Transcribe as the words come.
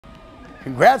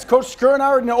Congrats, Coach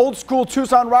Skirnauer, in the old school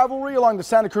Tucson rivalry along the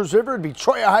Santa Cruz River. It'd be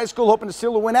Cholla High School hoping to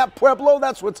steal a win at Pueblo.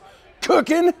 That's what's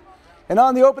cooking. And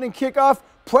on the opening kickoff,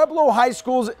 Pueblo High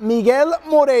School's Miguel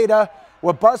Moreda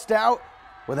will bust out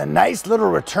with a nice little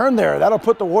return there. That'll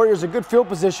put the Warriors in good field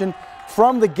position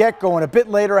from the get-go. And a bit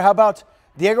later, how about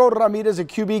Diego Ramirez at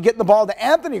QB getting the ball to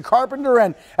Anthony Carpenter,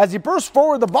 and as he bursts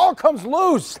forward, the ball comes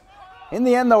loose. In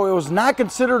the end, though, it was not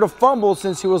considered a fumble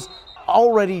since he was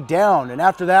already down. And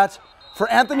after that, for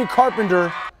Anthony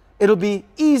Carpenter, it'll be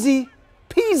easy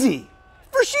peasy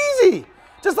for sheezy.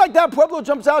 Just like that, Pueblo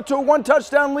jumps out to a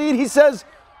one-touchdown lead. He says,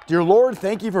 "Dear Lord,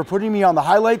 thank you for putting me on the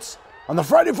highlights on the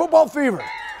Friday Football Fever."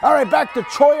 All right, back to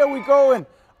Cholla we go, and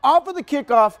off of the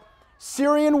kickoff,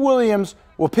 Syrian Williams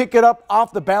will pick it up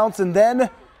off the bounce, and then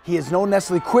he is no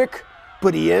necessarily quick,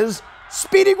 but he is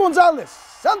Speedy Gonzalez.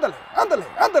 Ándale, ándale,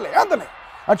 ándale, ándale.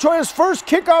 On Cholla's first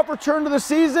kickoff return to the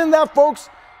season, that, folks,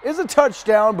 is a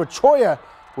touchdown, but Cholla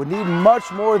would need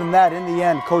much more than that in the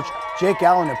end. Coach Jake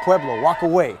Allen at Pueblo walk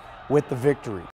away with the victory.